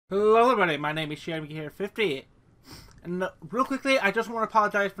Hello everybody, my name is Jeremy here, 50. And real quickly, I just want to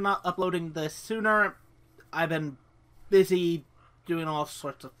apologize for not uploading this sooner. I've been busy doing all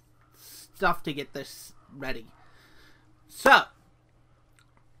sorts of stuff to get this ready. So,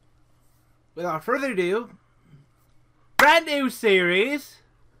 without further ado, brand new series,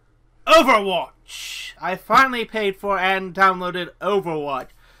 Overwatch! I finally paid for and downloaded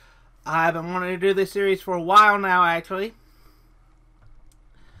Overwatch. I've been wanting to do this series for a while now, actually.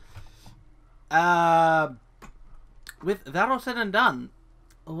 With that all said and done,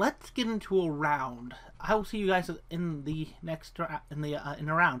 let's get into a round. I will see you guys in the next in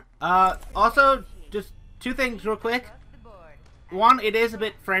a round. Also, just two things real quick. One, it is a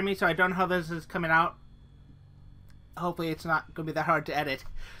bit framey, so I don't know how this is coming out. Hopefully, it's not going to be that hard to edit.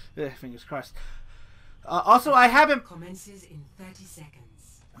 Fingers crossed. Also, I haven't commences in 30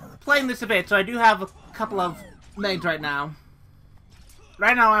 seconds. Playing this a bit, so I do have a couple of mains right now.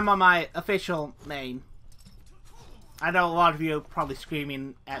 Right now, I'm on my official main. I know a lot of you are probably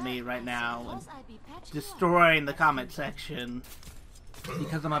screaming at me right now and destroying the comment section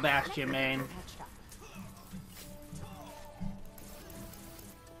because I'm a Bastion main.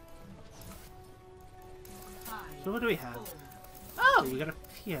 So what do we have? Oh, we got a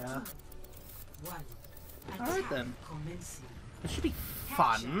Pia. Alright then. This should be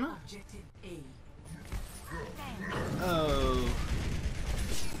fun. Oh.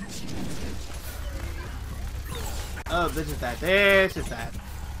 Oh, this is that. This is that.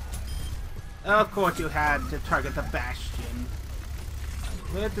 Of course you had to target the Bastion.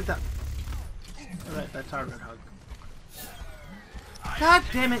 Where did that... Alright, that's our red hug. God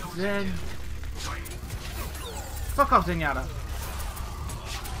damn it, Zen. Fuck off, Zenyatta.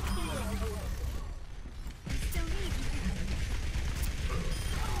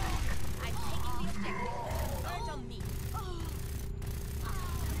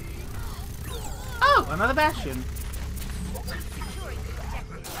 Oh, another Bastion.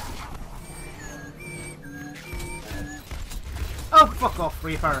 Oh, fuck off,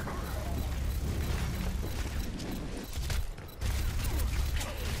 Reaper.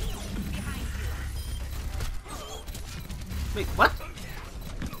 Wait, what?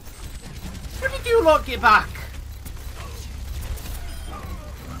 Where did you lot get back?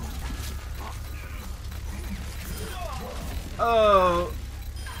 Oh,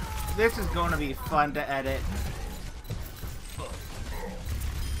 this is going to be fun to edit.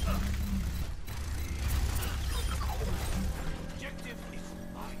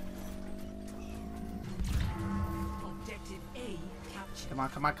 Come on,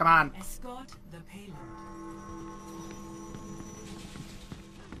 come on, come on. Escort the payload.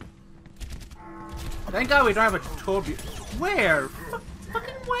 Thank God we don't have a Toby. Where?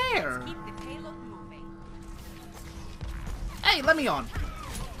 Fucking where? Keep the payload moving. Hey, let me on.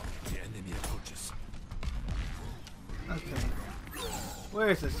 The enemy approaches. Okay. Where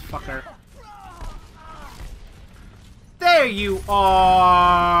is this fucker? There you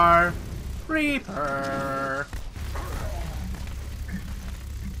are! Reaper!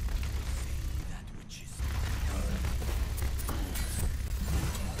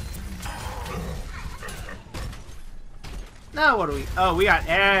 Now what do we... Oh, we got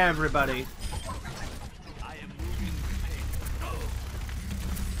everybody. I am moving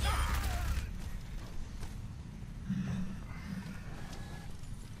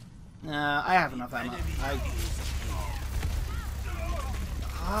I have enough ammo.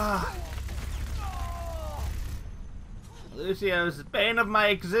 Lucio's the bane of my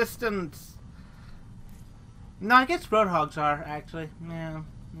existence. No, I guess Roadhogs are, actually. Yeah,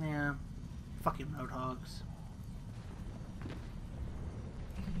 yeah. Fucking Roadhogs.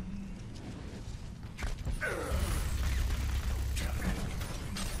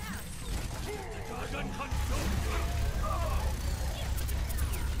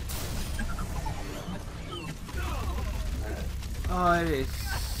 Oh, it is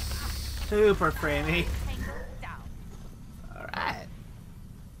super framey. Alright.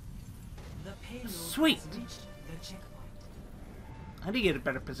 Sweet! I need to get a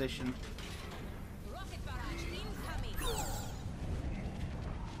better position.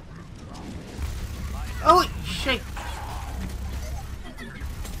 Holy shit!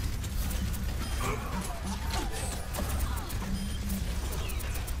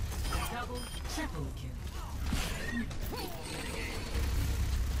 Double, triple kill.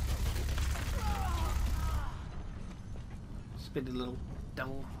 Spin a little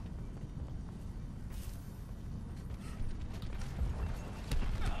double.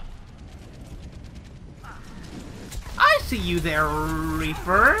 I see you there,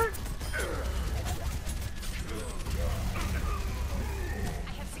 Reaper!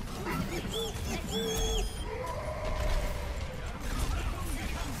 I have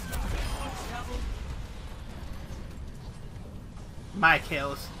my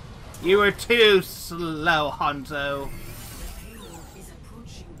kills. You were too slow, Hanzo. Payload is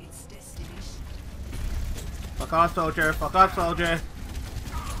approaching its destination. Fuck off, soldier. Fuck off, soldier.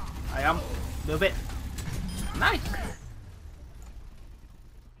 I am. Move it. Nice.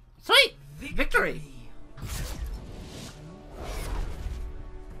 Sweet. Victory.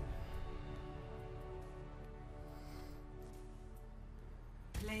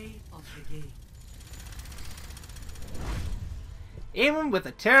 Play of the game. Even with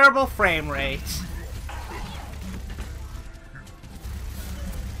a terrible frame rate.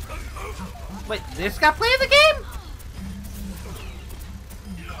 Wait, this got play of the game?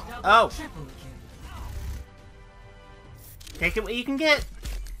 Oh. Triple kill. Take it what you can get.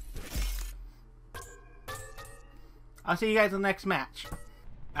 I'll see you guys in the next match.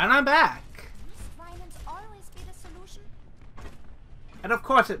 And I'm back. Must violence always be the solution? And of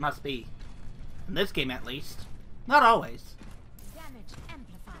course it must be. In this game at least. Not always. Damage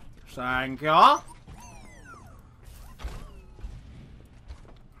amplified. Thank y'all.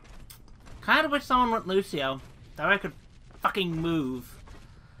 Kinda wish someone went Lucio. That way I could fucking move.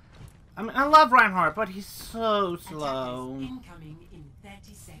 I mean, I love Reinhardt, but he's so slow. Attackers incoming in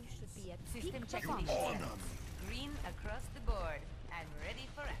 30 seconds. Should be at System peak checking performance. status. Green across the board and ready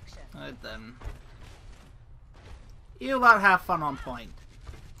for action. Alright then. You lot have fun on point.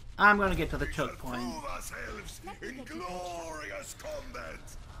 I'm gonna get to the choke point. Prove ourselves in glorious combat.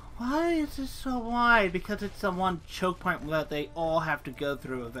 Why is this so wide? Because it's the one choke point that they all have to go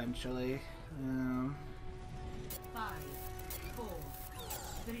through eventually. 5, 4,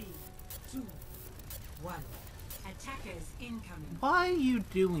 3, 2, 1. Attackers incoming. Why are you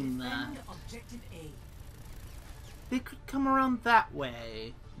doing that? Defend objective A. They could come around that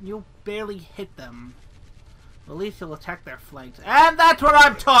way. You'll barely hit them. At least you'll attack their flanks. And that's what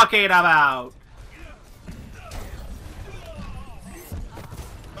I'm talking about!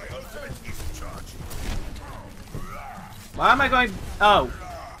 My ultimate is charged. Why am I going... Oh.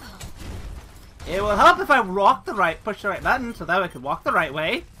 It will help if I push the right button so that I can walk the right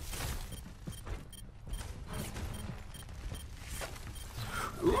way.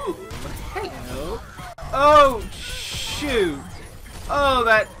 Ooh. Hello. Oh, shoot. Oh,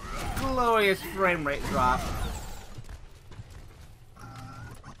 that glorious frame rate drop.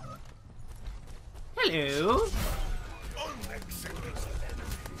 Hello.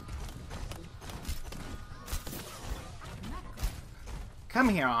 Come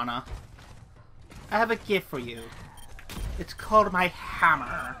here, Anna. I have a gift for you. It's called my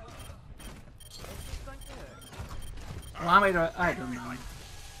hammer. Allow me to... I don't know.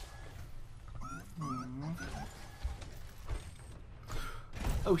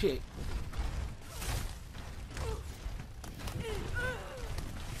 Oh shit.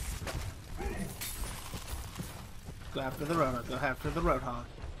 Go after the Roadhog. Go after the Roadhog.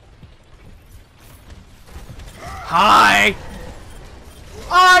 Hi!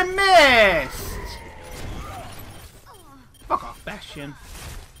 I missed! Fuck off, Bastion.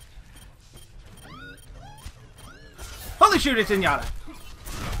 Holy shoot, it's Zenyatta.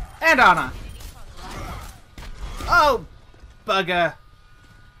 And Ana. Oh, bugger.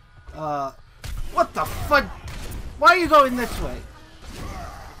 What the fuck? Why are you going this way?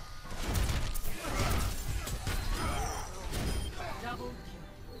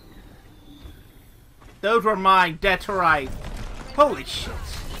 Those were mine, that's right. Holy shit.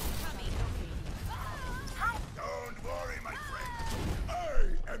 Don't worry, my friend.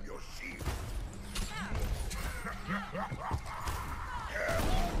 I am your shield.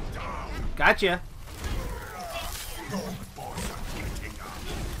 Gotcha.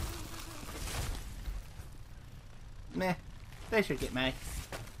 Meh. They should get me.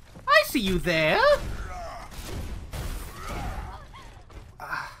 I see you there.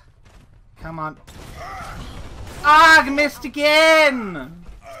 Come on. Ah, I missed again.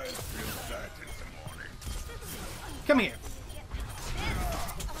 I feel that in the morning. Come here.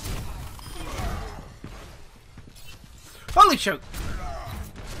 Holy shoot.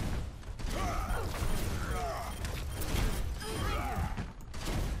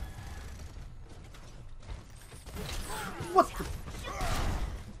 What the?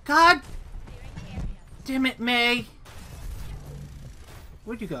 God damn it, May.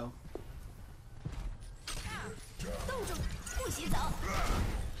 Where'd you go?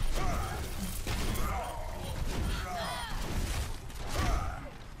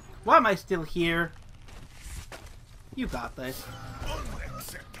 Why am I still here? You got this.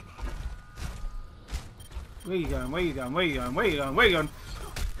 Unacceptable. Where you going? Where you going? Where you going? Where you going? Where you going?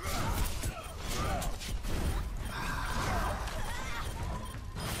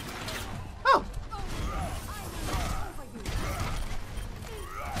 Oh!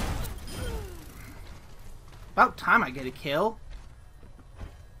 About time I get a kill.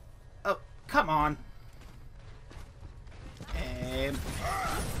 Oh, come on.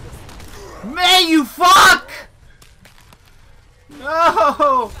 May you fuck!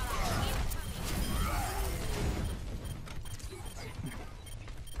 No!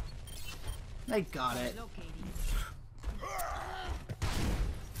 They got it.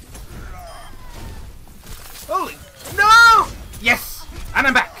 Holy no! Yes! And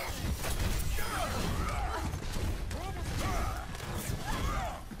I'm back!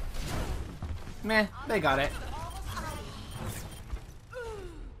 Meh, they got it.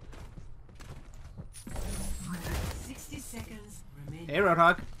 60 seconds remaining. Hey,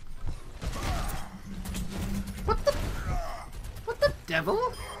 Roadhog. What the devil?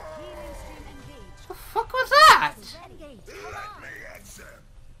 Healing stream engaged. The fuck was that? Engaged. Come Let on. me answer.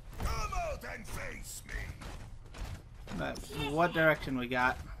 Come out and face me. But what direction we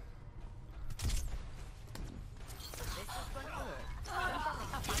got?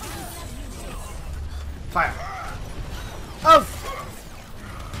 Fire. Oh!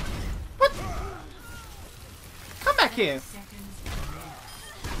 What? Come back here.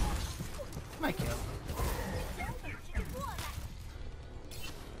 My kill.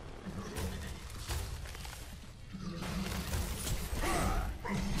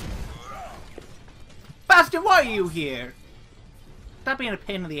 Bastard, why are you here? Stop being a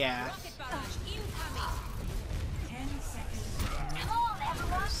pain in the ass. 10 seconds. Come on,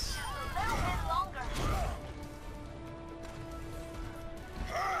 everyone. A little bit longer.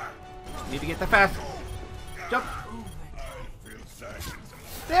 Need to get the fast. Jump. Feel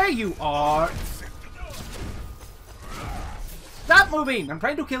safe. There you are. Stop moving. I'm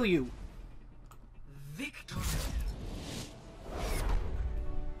trying to kill you. Victory.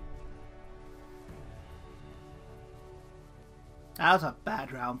 That was a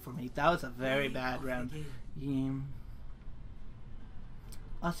bad round for me. That was a very bad round. Yeah.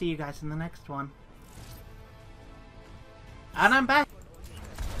 I'll see you guys in the next one. And I'm back.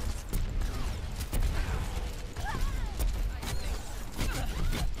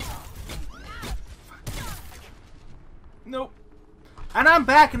 Nope. And I'm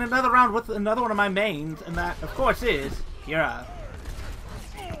back in another round with another one of my mains, and that, of course, is Kira.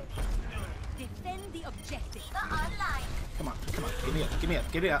 Defend the objective. Online. Come on, come on, give me up, give me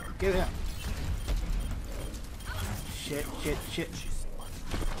up, give me up, give me up. Shit, shit, shit.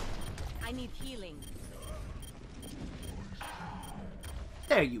 I need healing.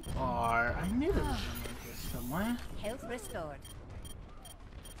 There you are. I knew there was someone here somewhere. Health restored.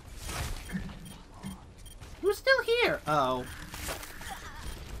 Who's still here? Oh.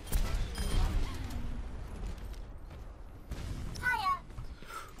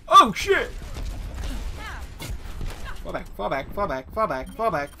 Oh shit! Fall back, fall back, fall back, fall back, fall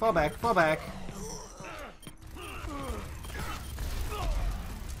back, fall back, fall back.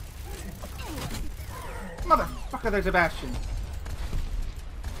 Motherfucker, there's a bastion.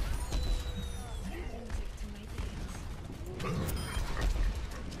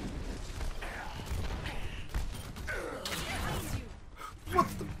 What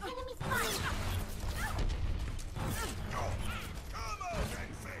the?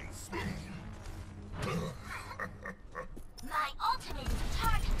 My ultimate is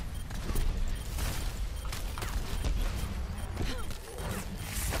target.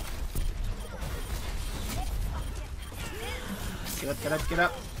 Get up, get up, get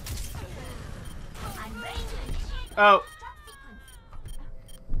up. I'm ready to initiate Oh.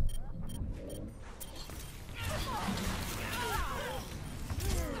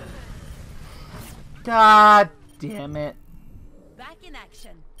 God damn it. back in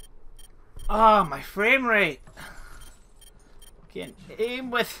action. Oh, my frame rate. Can't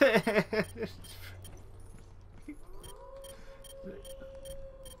aim with it.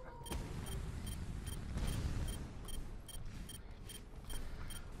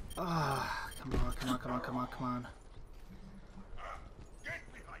 Oh, come on, come on, come on, come on, come on. Get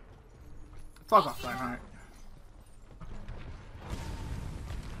behind. Fuck off, Reinhardt.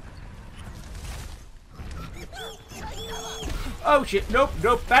 Oh shit, nope,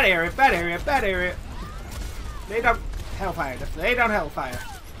 nope, bad area, bad area, bad area. Lay down hellfire, just lay down hellfire.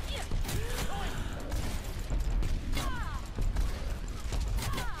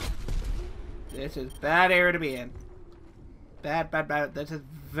 This is bad area to be in. Bad, bad, bad. This is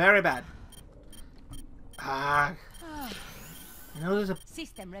very bad. Ah. I know there's a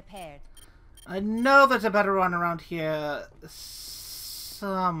System repaired. I know there's a better one around here somewhere.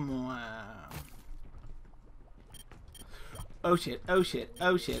 Oh shit, oh shit,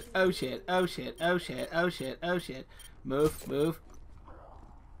 oh shit, oh shit, oh shit, oh shit, oh shit, oh shit. Move, move.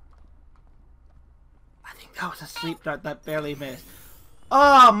 I think That was a sleep dart that barely missed.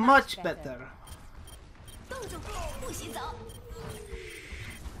 Oh, much better. 冻住，不许走。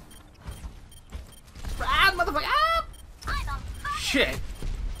 Ah, motherfucker! Ah! I'm a Shit!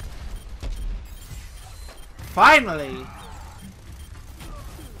 Finally!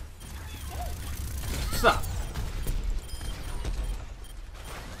 Sup?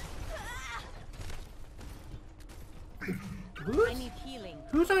 I need healing.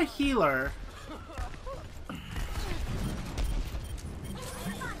 Who's our healer?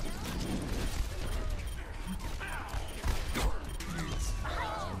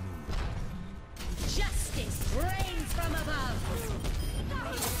 Justice reigns from above.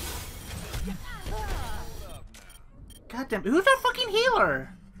 Goddamn, who's our fucking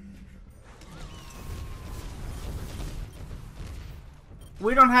healer?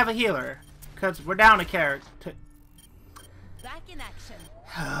 We don't have a healer, because we're down a character. Back in action.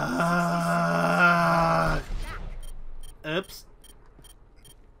 Oops.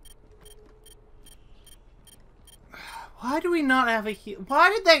 Why do we not have a heal? Why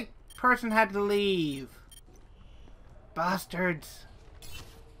did that person have to leave? Bastards.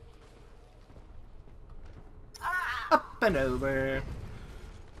 Up and over.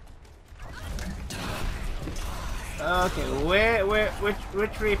 Okay,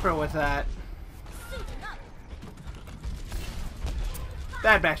 which Reaper was that?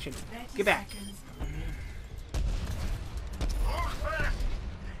 Bad Bastion. Get back.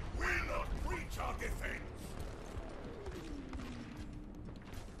 Will not breach our defense.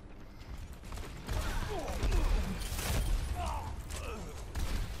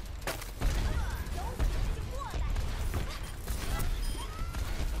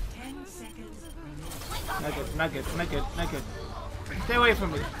 Not good, not good, not good, not good. Stay away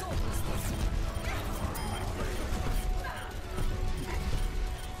from me.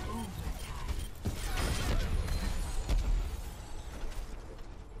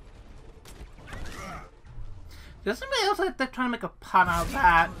 Does somebody else like they're trying to make a pun out of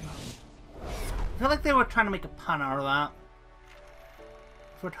that? I feel like they were trying to make a pun out of that.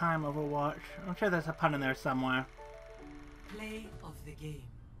 For time Overwatch. I'm sure there's a pun in there somewhere. Play of the game.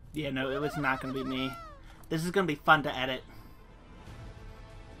 Yeah, no, it was not going to be me. This is going to be fun to edit.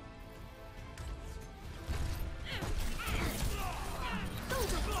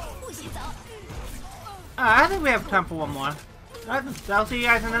 I think we have time for one more. Alright, I'll see you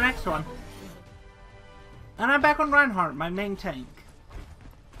guys in the next one. And I'm back on Reinhardt, my main tank.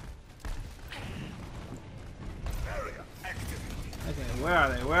 Okay, where are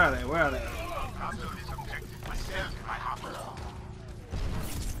they? Where are they? Where are they?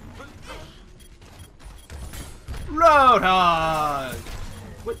 Roadhog!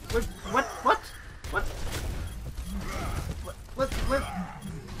 What?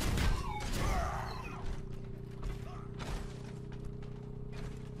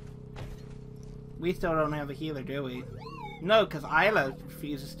 We still don't have a healer, do we? No, because Isla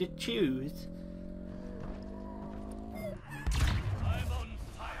refuses to choose.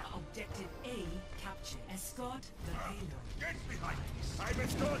 Objective A captured. Escort the payload. Get behind me. I'm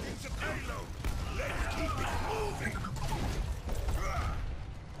escorting the payload. Let's keep it moving.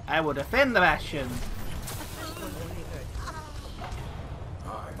 I will defend the Bastion.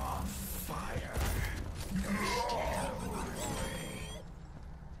 I'm on fire.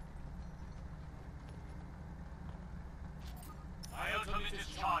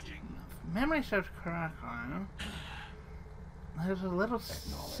 Memory serves correctly. There's a little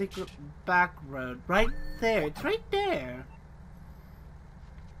secret back road right there. It's right there.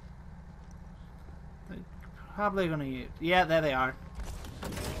 They're probably gonna use. Yeah, there they are.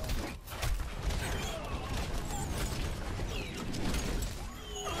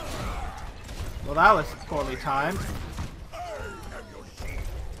 Well, that was poorly timed.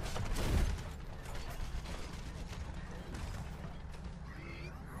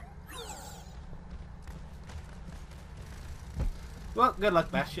 Well, good luck,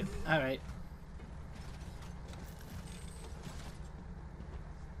 Bastion. Alright.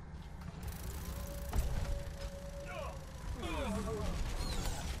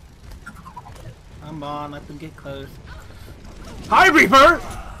 Come on, let them get close. Hi, Reaper!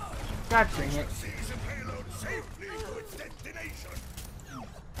 God dang it. Seize the payload safely to its destination. Come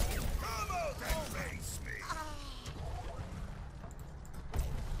out and face me.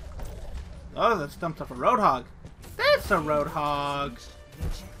 Oh, that stumps up a Roadhog. That's a Roadhog.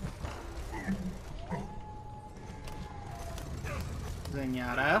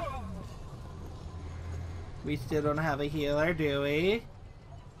 Zenyatta. We still don't have a healer, do we?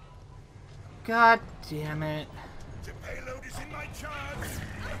 God damn it. The payload is in my charge.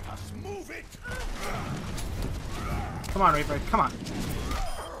 Let us move it. Come on, Reaper. Come on.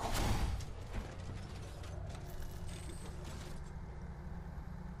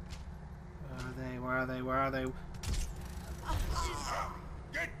 Where are they? Where are they? Where are they?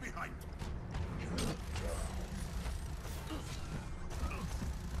 Get behind!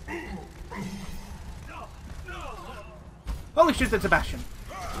 Holy shit, that's Sebastian.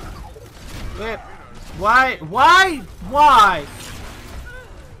 Wait. Why? Why? Why?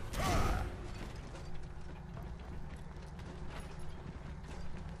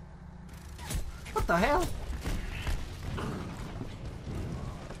 What the hell?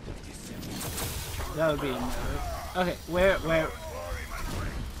 That would be another. Okay, where?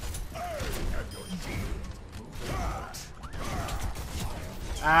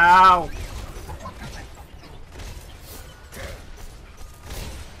 Ow!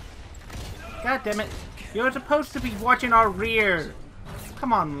 God damn it! You're supposed to be watching our rear.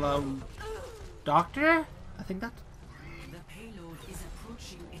 Come on, Doctor. I think that's. The payload is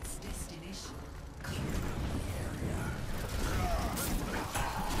approaching its destination.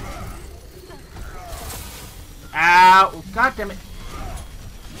 Ow! God damn it!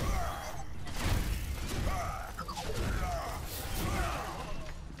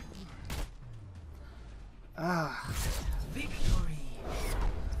 Ah. Victory.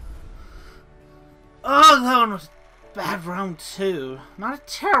 Oh, that one was bad. Round 2. Not a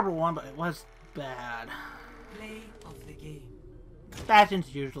terrible one, but it was bad. Play of the game.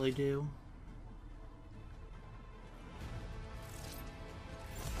 Bastions usually do.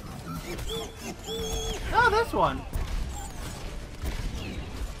 Oh, this one.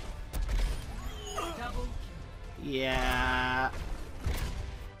 Double Yeah.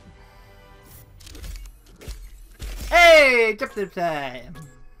 Hey, tip time.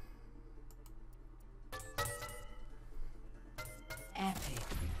 epic.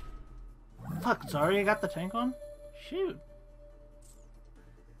 Fuck, sorry, I got the tank on? Shoot.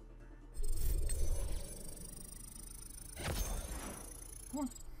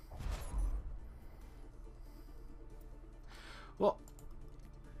 Well,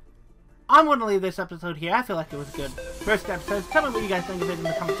 I'm going to leave this episode here. I feel like it was good. First episode. Tell me what you guys think of it in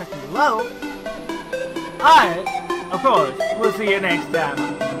the comment section below. I, of course, will see you next time.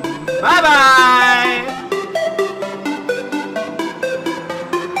 Bye-bye!